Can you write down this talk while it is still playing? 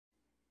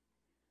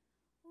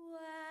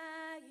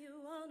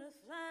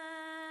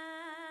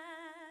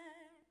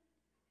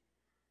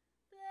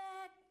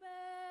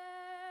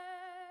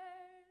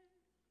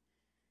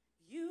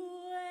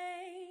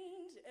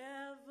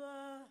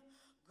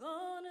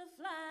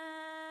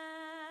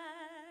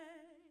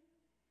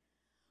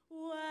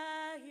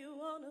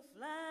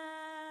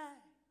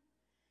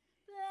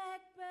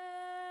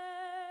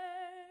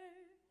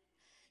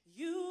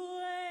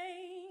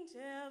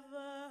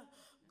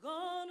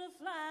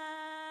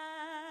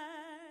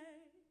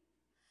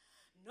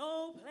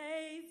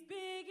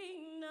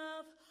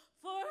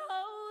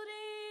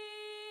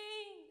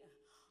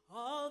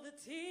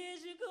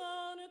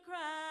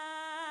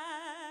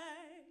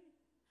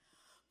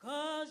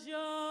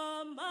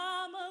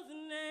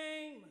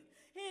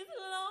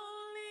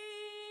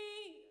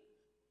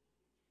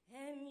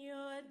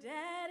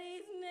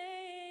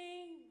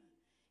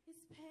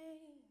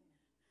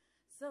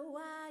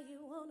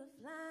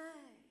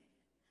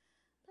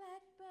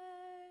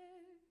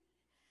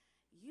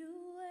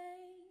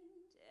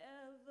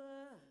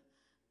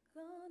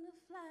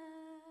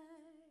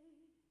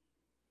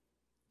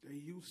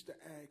used to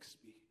ask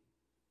me,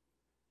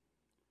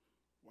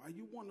 why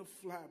you want to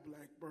fly,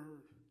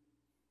 blackbird?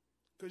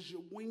 Because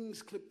your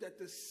wings clipped at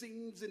the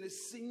seams, and it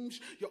seems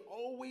you'll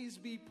always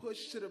be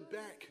pushed to the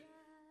back,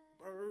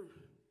 bird.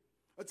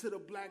 Or to the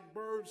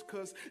blackbirds,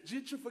 because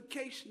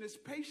gentrification is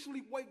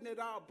patiently waiting at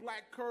our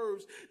black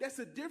curves. That's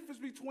the difference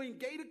between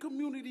gated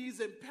communities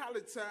and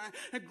Palatine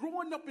and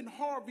growing up in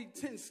Harvey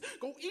tents.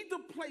 Go either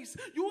place,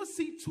 you will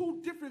see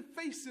two different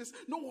faces,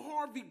 no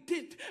Harvey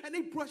Dent, and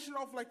they brush it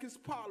off like it's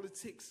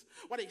politics.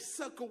 While they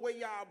suck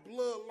away our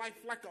blood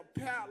life like a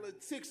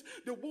politics.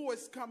 The war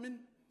is coming.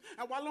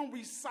 And while I'm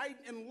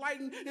reciting and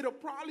lighting, it'll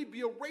probably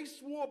be a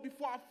race war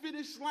before I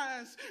finish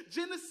lines.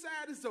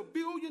 Genocide is $1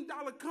 billion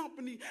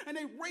company, and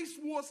they race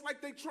wars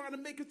like they trying to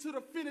make it to the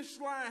finish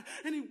line.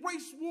 And they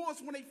race wars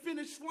when they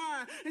finish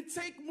line and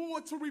take more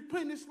to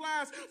replenish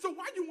lives. So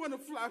why you want to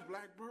fly,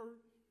 blackbird?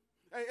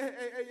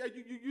 Hey,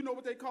 you know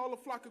what they call a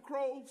flock of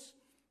crows?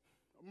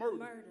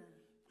 Murder.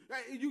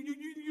 Hey,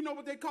 you know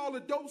what they call a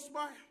dope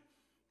spot?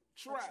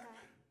 Trap.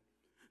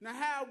 Now,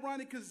 how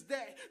ironic is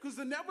that? Because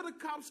whenever the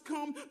cops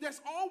come,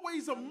 there's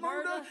always a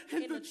murder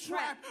in the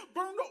trap.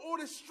 Burner or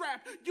the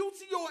strap.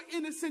 Guilty or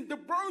innocent, the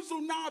birds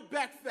will not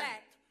back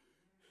fact.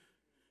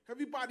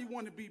 Everybody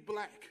want to be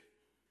black.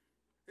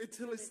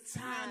 Until it's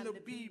time to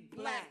be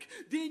black.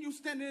 Then you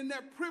standing in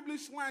that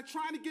privilege line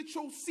trying to get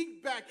your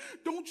seat back.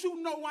 Don't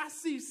you know I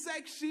see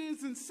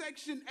sections in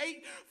Section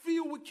 8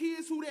 filled with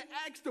kids who they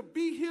asked to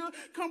be here,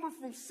 coming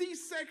from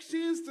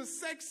C-sections to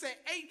Section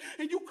 8,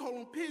 and you call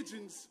them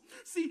pigeons.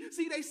 See,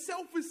 they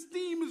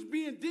self-esteem is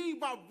being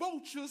deemed by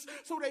vultures,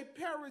 so they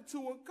parrot to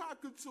a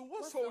cockatoo.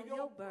 What's on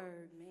your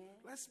bird, man?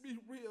 Let's be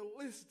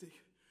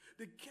realistic.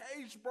 The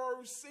cage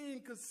bird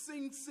sing, cause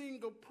sing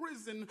a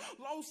prison.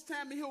 Lost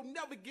time and he'll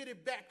never get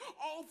it back.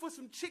 All for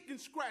some chicken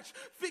scratch.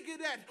 Figure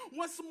that.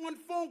 Once someone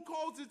phone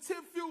calls and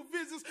 10 field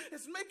visits,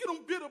 it's making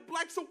them bitter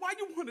black. So why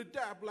you wanna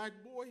die, black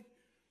boy?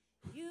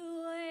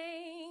 You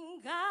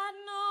ain't got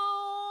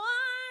no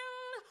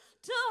one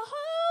to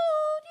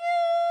hold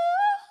you.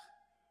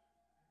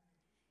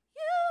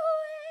 You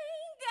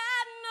ain't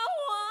got no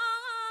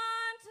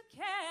one to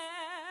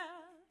care.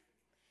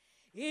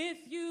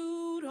 If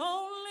you'd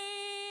only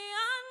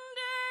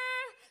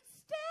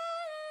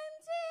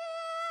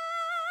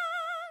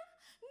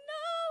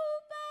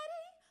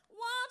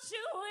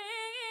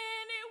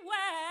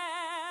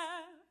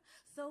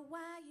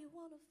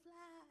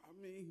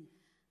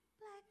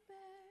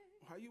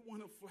how you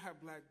want to fly,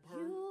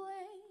 blackbird?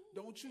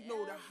 Don't you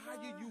know the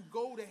higher you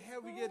go, the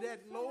heavier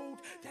that load?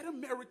 That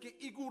American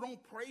eagle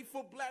don't pray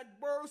for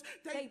blackbirds.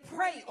 They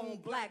prey on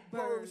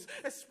blackbirds,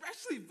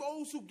 especially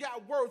those who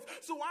got worth.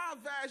 So I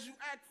advise you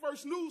act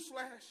first.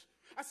 Newsflash.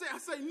 I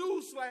say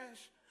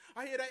newsflash.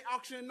 I hear they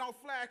auctioning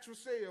off flags for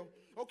sale.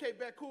 Okay,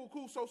 bet, cool.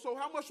 So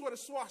how much for the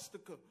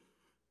swastika?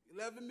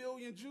 11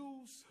 million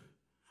Jews?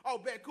 Oh,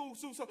 bet, cool.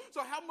 So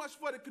how much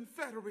for the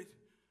Confederate?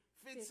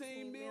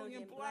 15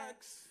 million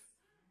blacks.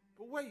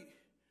 But wait,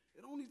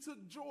 it only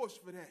took George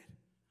for that.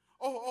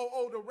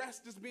 Oh, the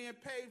rest is being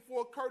paid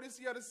for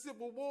courtesy of the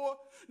Civil War.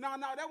 No,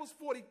 that was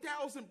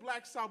 40,000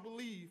 blacks, I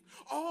believe.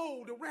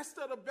 Oh, the rest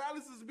of the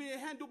balance is being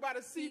handled by the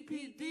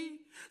CPD.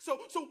 So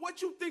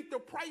what you think the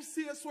price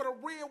is for the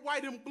red,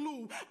 white, and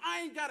blue?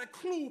 I ain't got a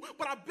clue,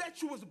 but I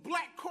bet you it's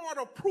black card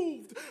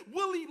approved.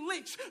 Willie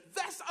Lynch,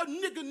 that's a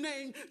nigga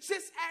name.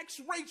 Just ask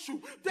Rachel.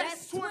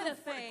 That's Twitter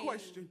fame.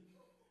 Question.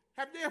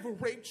 Have they ever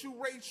raped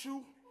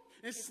you?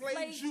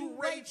 Enslaved you,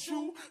 raped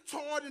you,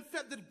 tarred and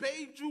feathered,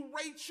 bathed you,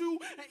 raped you,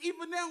 and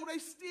even now they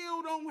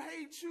still don't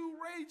hate you,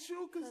 rate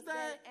you, because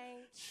that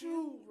ain't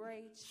you,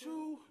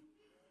 Rachel.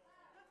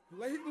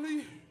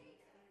 Lately,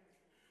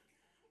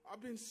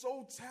 I've been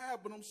so tired,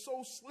 but I'm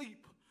so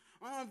asleep.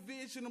 I'm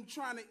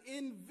trying to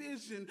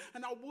envision,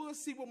 and I would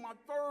see with my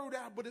third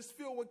eye, but it's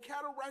filled with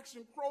cataracts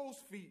and crow's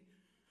feet.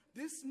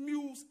 This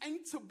muse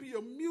ain't to be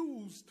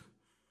amused,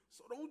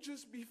 so don't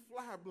just be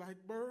fly,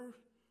 blackbird.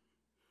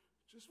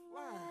 Just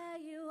fly. Why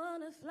you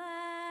wanna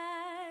fly?